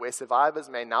locality where survivors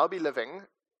may now be living,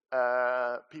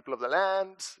 people of the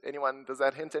land, anyone, does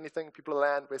that hint anything? People of the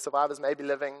land where survivors may be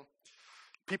living,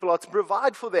 people are to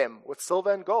provide for them with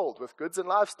silver and gold, with goods and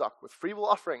livestock, with freewill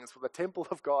offerings for the temple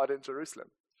of God in Jerusalem.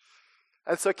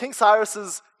 And so King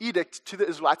Cyrus's edict to the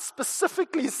Israelites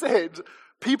specifically said,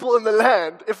 people in the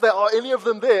land, if there are any of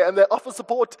them there and they offer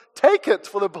support, take it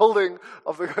for the building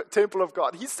of the temple of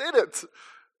God. He said it,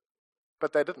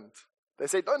 but they didn't. They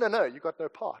said, no, you got no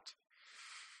part.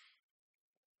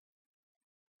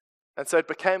 And so it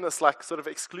became this like sort of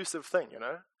exclusive thing,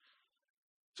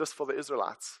 just for the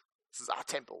Israelites. This is our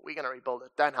temple. We're going to rebuild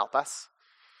it. Don't help us.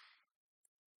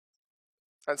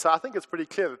 And so I think it's pretty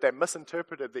clear that they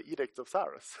misinterpreted the edict of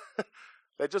Cyrus.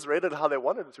 They just read it how they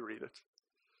wanted to read it.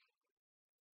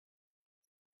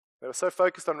 They were so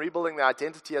focused on rebuilding their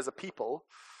identity as a people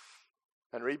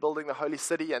and rebuilding the holy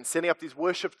city and setting up these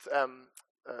worship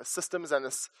systems and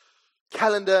this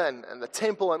calendar and the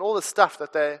temple and all this stuff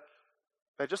that they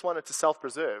just wanted to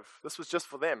self-preserve. This was just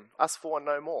for them, us four and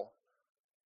no more.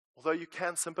 Although you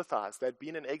can sympathize, they'd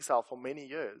been in exile for many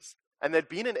years. And they'd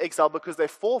been in exile because their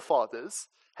forefathers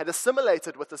had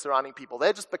assimilated with the surrounding people. They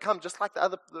had just become just like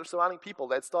the surrounding people.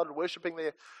 They had started worshiping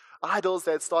their idols.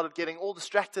 They had started getting all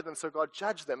distracted, and so God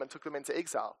judged them and took them into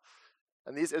exile.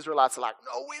 And these Israelites are like,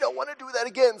 no, we don't want to do that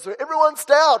again. So everyone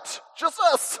stay out. Just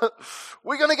us.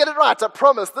 We're going to get it right. I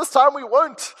promise. This time we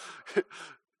won't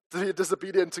be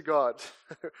disobedient to God.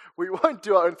 We won't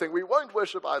do our own thing. We won't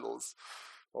worship idols.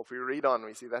 Well, if we read on,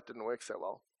 we see that didn't work so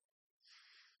well.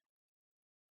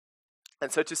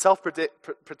 And so to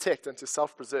self-protect and to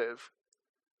self-preserve,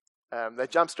 they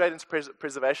jump straight into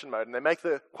preservation mode, and they make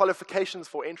the qualifications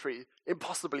for entry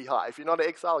impossibly high. If you're not an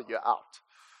exile, you're out.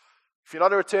 If you're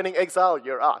not a returning exile,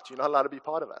 you're out. You're not allowed to be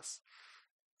part of us.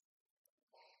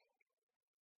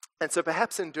 And so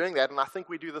perhaps in doing that, and I think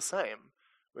we do the same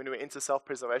when we enter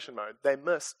self-preservation mode, they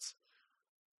missed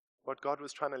what God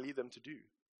was trying to lead them to do.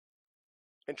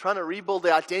 In trying to rebuild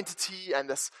their identity and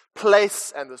this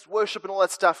place and this worship and all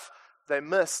that stuff, they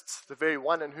missed the very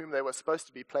one in whom they were supposed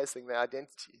to be placing their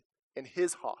identity, in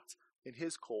his heart, in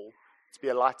his call to be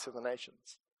a light to the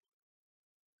nations.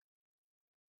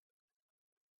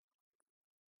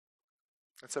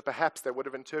 And so perhaps they would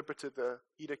have interpreted the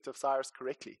edict of Cyrus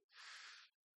correctly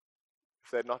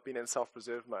if they had not been in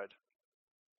self-preserve mode.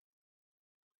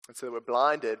 And so they were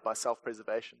blinded by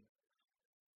self-preservation.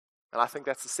 And I think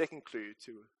that's the second clue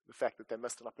to the fact that they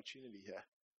missed an opportunity here.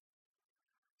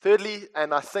 Thirdly,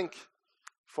 and I think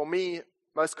for me,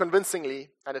 most convincingly,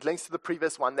 and it links to the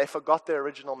previous one, they forgot their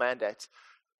original mandate.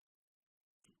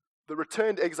 The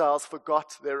returned exiles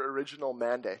forgot their original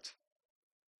mandate.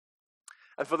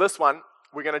 And for this one,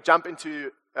 we're going to jump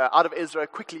into out of Ezra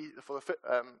quickly for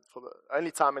the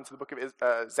only time into the book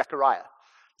of Zechariah.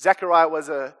 Zechariah was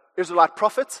an Israelite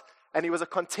prophet, and he was a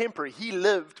contemporary. He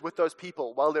lived with those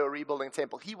people while they were rebuilding the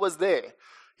temple. He was there.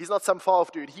 He's not some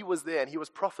far-off dude. He was there, and he was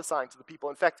prophesying to the people.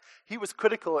 In fact, he was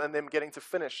critical in them getting to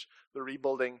finish the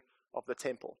rebuilding of the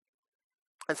temple.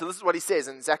 And so this is what he says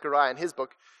in Zechariah, in his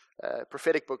book,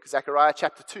 prophetic book, Zechariah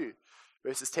chapter 2,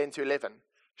 verses 10 to 11.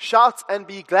 Shout and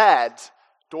be glad,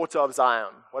 daughter of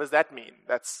Zion. What does that mean?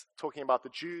 That's talking about the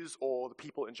Jews or the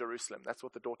people in Jerusalem. That's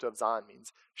what the daughter of Zion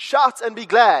means. Shout and be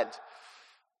glad,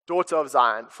 daughter of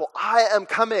Zion, for I am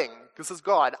coming. This is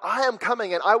God. I am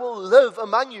coming, and I will live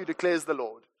among you, declares the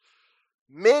Lord.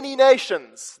 Many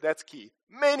nations, that's key,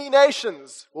 many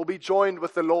nations will be joined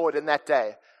with the Lord in that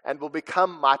day and will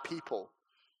become my people.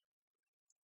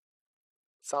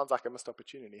 Sounds like a missed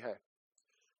opportunity, hey?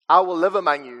 I will live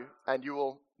among you, and you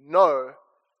will know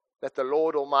that the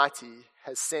Lord Almighty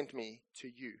has sent me to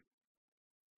you.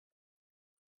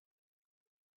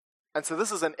 And so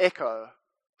this is an echo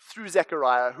through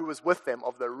Zechariah, who was with them,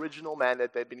 of the original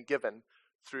mandate they'd been given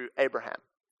through Abraham.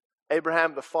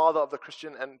 Abraham, the father of the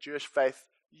Christian and Jewish faith,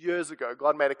 years ago,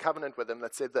 God made a covenant with him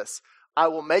that said this: I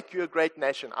will make you a great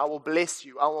nation. I will bless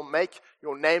you. I will make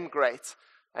your name great,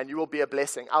 and you will be a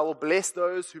blessing. I will bless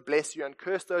those who bless you and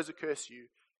curse those who curse you,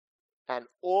 and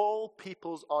all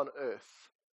peoples on earth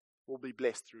will be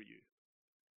blessed through you.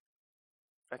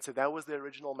 And so that was the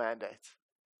original mandate,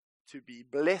 to be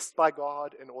blessed by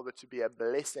God in order to be a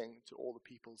blessing to all the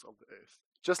peoples of the earth.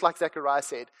 Just like Zechariah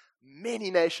said,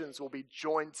 many nations will be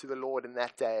joined to the Lord in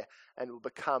that day and will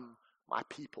become my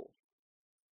people.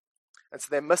 And so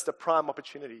they missed a prime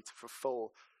opportunity to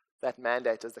fulfill that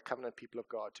mandate as the covenant people of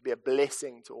God, to be a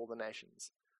blessing to all the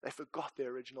nations. They forgot their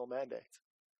original mandate.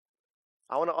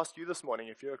 I want to ask you this morning,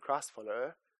 if you're a Christ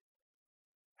follower,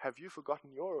 have you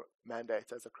forgotten your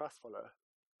mandate as a Christ follower?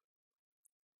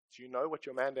 Do you know what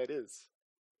your mandate is?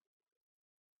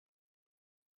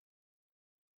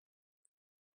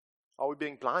 Are we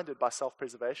being blinded by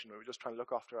self-preservation, or are we just trying to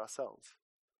look after ourselves?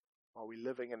 Are we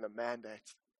living in the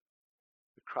mandate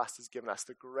that Christ has given us,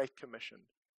 the Great Commission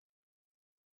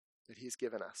that He's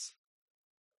given us,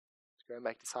 to go and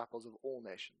make disciples of all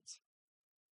nations?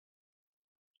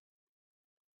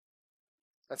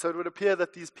 And so it would appear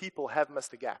that these people have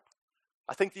missed a gap.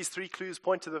 I think these three clues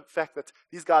point to the fact that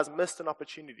these guys missed an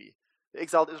opportunity. The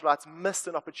exiled Israelites missed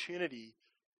an opportunity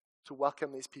to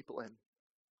welcome these people in.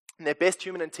 In their best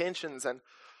human intentions and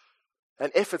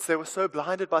efforts, they were so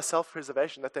blinded by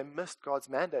self-preservation that they missed God's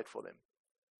mandate for them.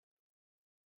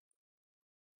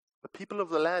 The people of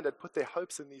the land had put their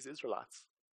hopes in these Israelites.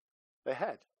 They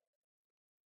had.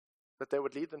 That they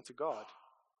would lead them to God.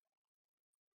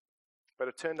 But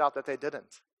it turned out that they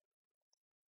didn't.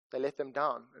 They let them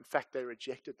down. In fact, they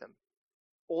rejected them.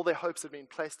 All their hopes had been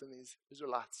placed in these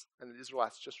Israelites, and the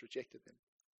Israelites just rejected them.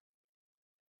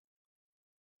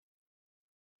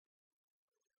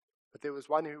 But there was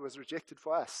one who was rejected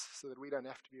for us, so that we don't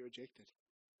have to be rejected.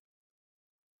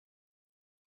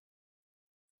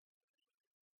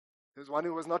 There was one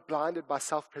who was not blinded by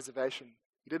self-preservation.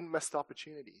 He didn't miss the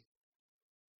opportunity.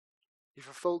 He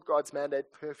fulfilled God's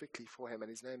mandate perfectly for him, and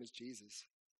his name is Jesus.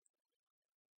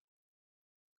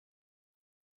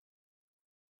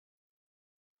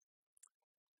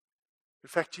 In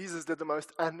fact, Jesus did the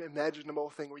most unimaginable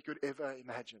thing we could ever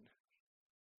imagine.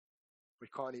 We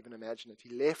can't even imagine it. He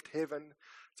left heaven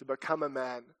to become a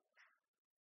man,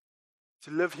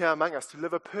 to live here among us, to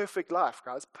live a perfect life,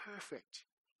 guys, perfect.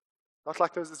 Not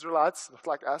like those Israelites, not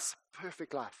like us,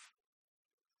 perfect life.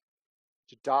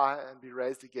 To die and be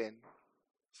raised again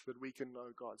so that we can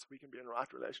know God, so we can be in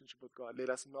right relationship with God. Let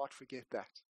us not forget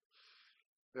that.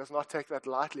 Let us not take that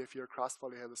lightly if you're a Christ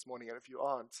follower here this morning, and if you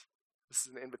aren't, this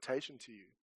is an invitation to you.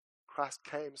 Christ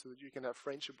came so that you can have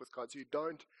friendship with God, so you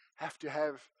don't have to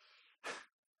have,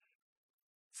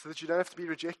 so that you don't have to be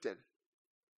rejected.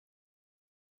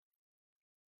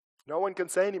 No one can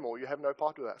say anymore, you have no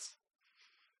part with us.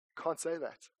 Can't say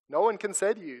that. No one can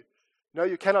say to you, no,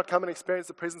 you cannot come and experience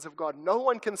the presence of God. No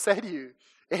one can say to you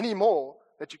anymore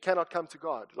that you cannot come to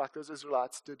God, like those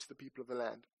Israelites did to the people of the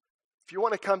land. If you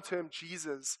want to come to Him,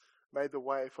 Jesus made the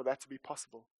way for that to be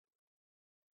possible.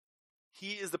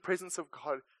 He is the presence of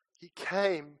God. He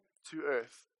came to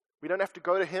earth. We don't have to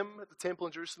go to Him at the temple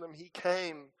in Jerusalem. He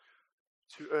came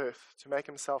to earth to make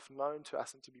Himself known to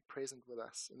us and to be present with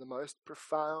us in the most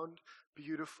profound,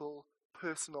 beautiful,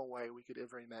 personal way we could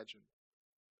ever imagine.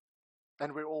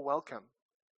 And we're all welcome.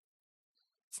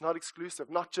 It's not exclusive.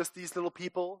 Not just these little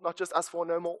people, not just us four,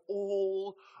 no more.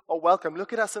 All are welcome.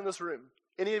 Look at us in this room.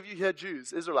 Any of you here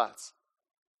Jews, Israelites?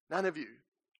 None of you.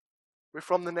 We're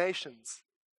from the nations.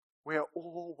 We are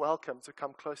all welcome to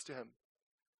come close to Him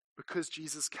because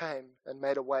Jesus came and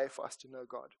made a way for us to know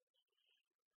God.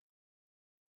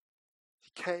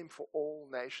 He came for all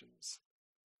nations.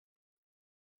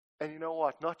 And you know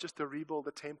what? Not just to rebuild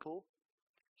the temple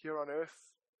here on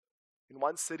earth, in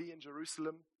one city in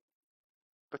Jerusalem,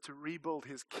 but to rebuild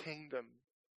His kingdom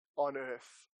on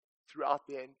earth throughout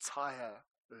the entire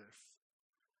earth.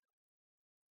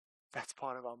 That's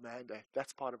part of our mandate.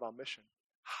 That's part of our mission.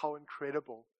 How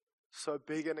incredible. So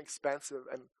big and expansive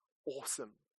and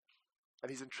awesome.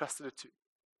 And He's entrusted it to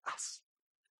us.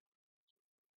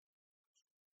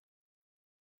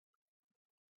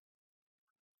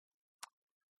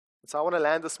 And so I want to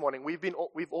land this morning.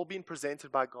 We've all been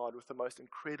presented by God with the most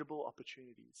incredible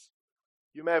opportunities.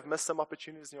 You may have missed some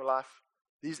opportunities in your life.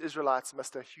 These Israelites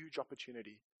missed a huge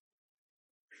opportunity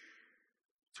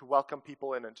to welcome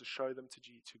people in and to show them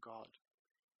to God.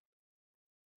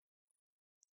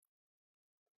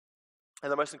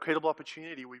 And the most incredible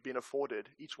opportunity we've been afforded,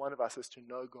 each one of us, is to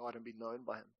know God and be known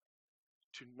by Him.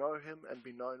 To know Him and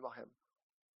be known by Him.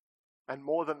 And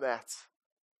more than that,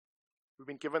 we've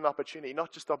been given the opportunity,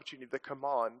 not just the opportunity, the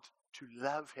command to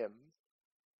love Him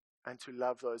and to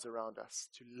love those around us.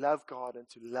 To love God and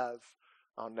to love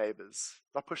our neighbors.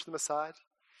 Not push them aside.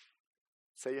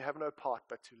 Say you have no part,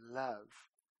 but to love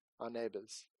our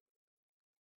neighbors.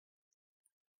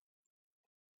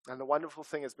 And the wonderful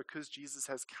thing is, because Jesus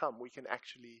has come, we can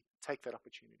actually take that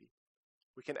opportunity.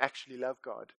 We can actually love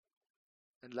God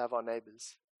and love our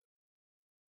neighbors.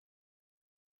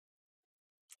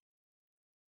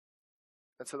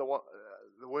 And so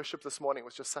the worship this morning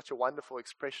was just such a wonderful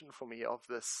expression for me of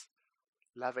this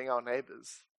loving our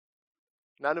neighbors.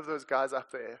 None of those guys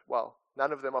up there, well,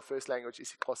 none of them are first language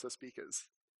isiXhosa speakers.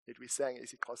 Yet we sang an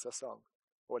isiXhosa song,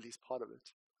 or at least part of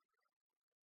it.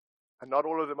 And not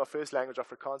all of them are first language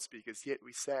Afrikaans speakers, yet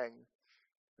we sang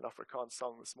an Afrikaans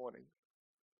song this morning.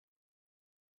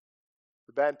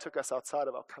 The band took us outside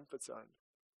of our comfort zone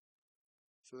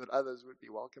so that others would be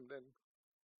welcomed in.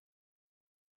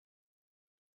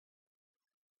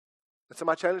 And so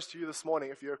my challenge to you this morning,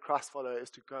 if you're a Christ follower, is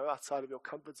to go outside of your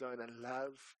comfort zone and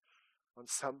love on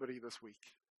somebody this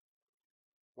week.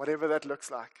 Whatever that looks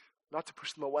like. Not to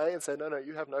push them away and say, no,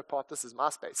 you have no part. This is my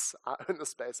space. I own the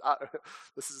space.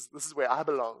 This is where I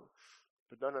belong.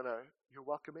 But no. You're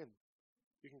welcome in.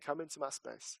 You can come into my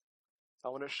space. I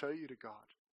want to show you to God.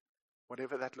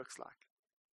 Whatever that looks like.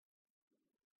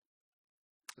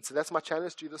 And so that's my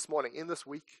challenge to you this morning. In this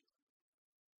week,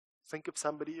 think of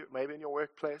somebody, maybe in your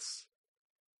workplace,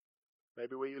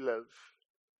 maybe where you live,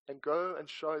 and go and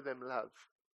show them love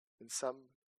in some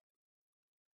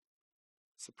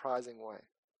surprising way.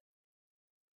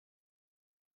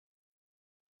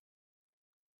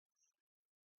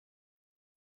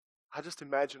 I just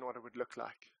imagine what it would look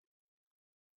like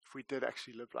if we did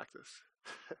actually live like this.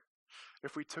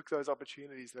 If we took those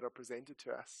opportunities that are presented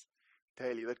to us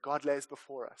daily, that God lays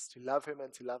before us, to love Him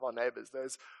and to love our neighbors,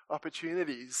 those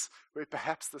opportunities where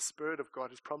perhaps the Spirit of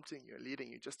God is prompting you, leading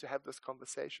you, just to have this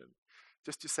conversation,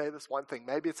 just to say this one thing.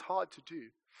 Maybe it's hard to do.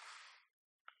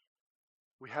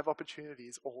 We have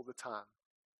opportunities all the time.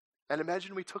 And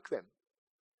imagine we took them.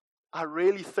 I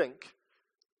really think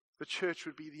the church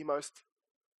would be the most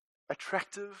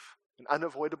attractive and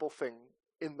unavoidable thing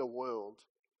in the world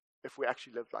if we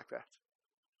actually lived like that.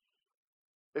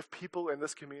 If people in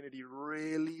this community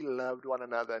really loved one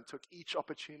another and took each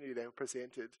opportunity they were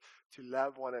presented to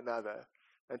love one another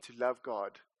and to love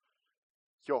God,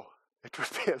 it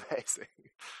would be amazing.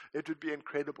 It would be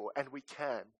incredible. And we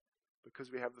can, because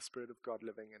we have the Spirit of God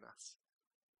living in us.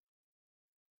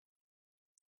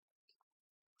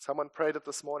 Someone prayed it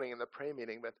this morning in the prayer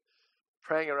meeting, but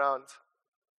praying around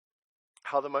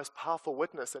how the most powerful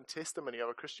witness and testimony of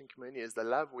a Christian community is the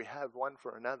love we have one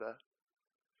for another.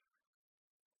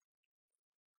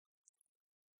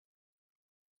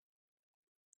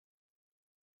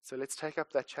 So let's take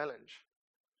up that challenge.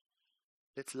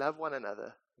 Let's love one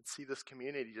another and see this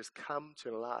community just come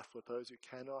to life with those who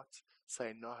cannot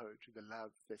say no to the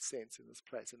love they sense in this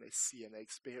place and they see and they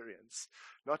experience,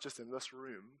 not just in this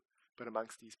room, but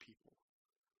amongst these people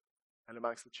and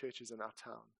amongst the churches in our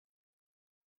town.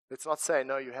 Let's not say,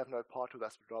 no, you have no part with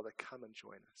us, but rather come and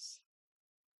join us.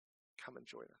 Come and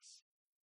join us.